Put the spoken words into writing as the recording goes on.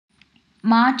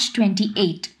March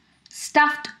 28.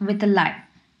 Stuffed with a lie.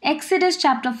 Exodus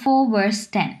chapter 4 verse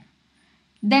 10.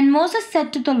 Then Moses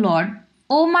said to the Lord,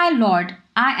 O my Lord,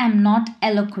 I am not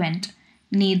eloquent,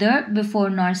 neither before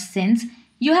nor since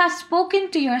you have spoken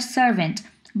to your servant,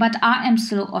 but I am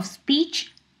slow of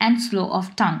speech and slow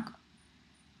of tongue.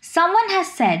 Someone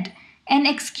has said, an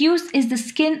excuse is the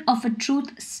skin of a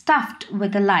truth stuffed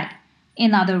with a lie.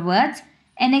 In other words,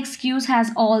 an excuse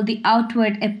has all the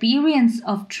outward appearance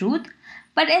of truth,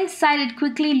 but inside it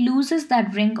quickly loses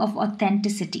that ring of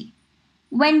authenticity.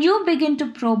 When you begin to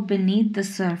probe beneath the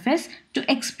surface to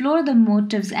explore the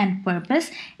motives and purpose,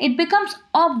 it becomes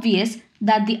obvious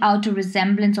that the outer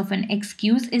resemblance of an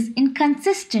excuse is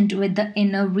inconsistent with the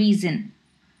inner reason.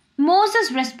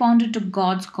 Moses responded to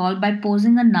God's call by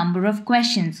posing a number of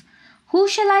questions. Who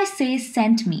shall I say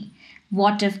sent me?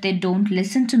 What if they don't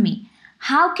listen to me?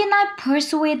 How can I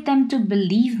persuade them to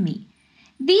believe me?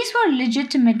 These were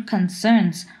legitimate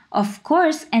concerns, of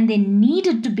course, and they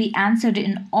needed to be answered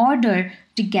in order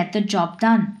to get the job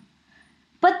done.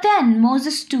 But then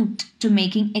Moses stooped to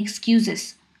making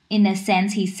excuses. In a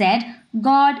sense, he said,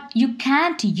 God, you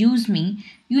can't use me.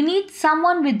 You need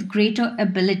someone with greater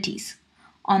abilities.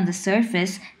 On the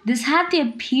surface, this had the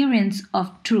appearance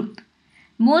of truth.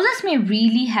 Moses may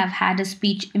really have had a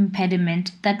speech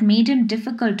impediment that made him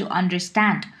difficult to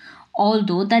understand,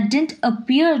 although that didn't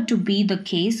appear to be the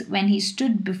case when he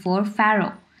stood before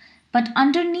Pharaoh. But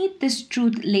underneath this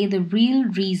truth lay the real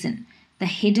reason, the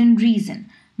hidden reason.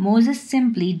 Moses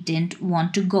simply didn't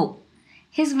want to go.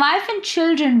 His wife and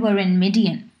children were in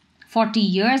Midian. 40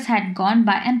 years had gone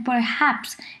by, and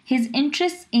perhaps his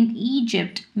interest in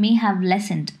Egypt may have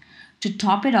lessened. To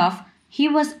top it off, he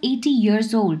was 80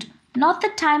 years old, not the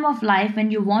time of life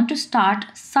when you want to start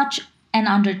such an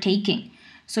undertaking.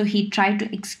 So he tried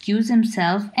to excuse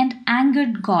himself and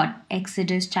angered God.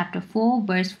 Exodus chapter 4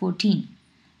 verse 14.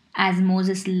 As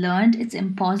Moses learned it's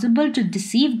impossible to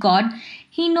deceive God,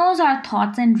 he knows our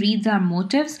thoughts and reads our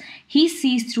motives. He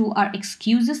sees through our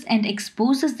excuses and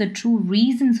exposes the true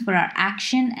reasons for our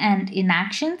action and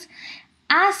inactions.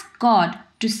 Ask God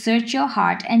to search your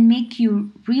heart and make your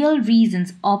real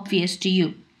reasons obvious to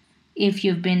you. If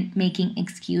you've been making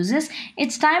excuses,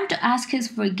 it's time to ask His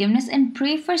forgiveness and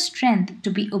pray for strength to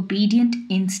be obedient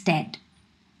instead.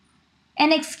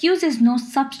 An excuse is no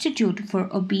substitute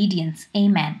for obedience.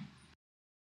 Amen.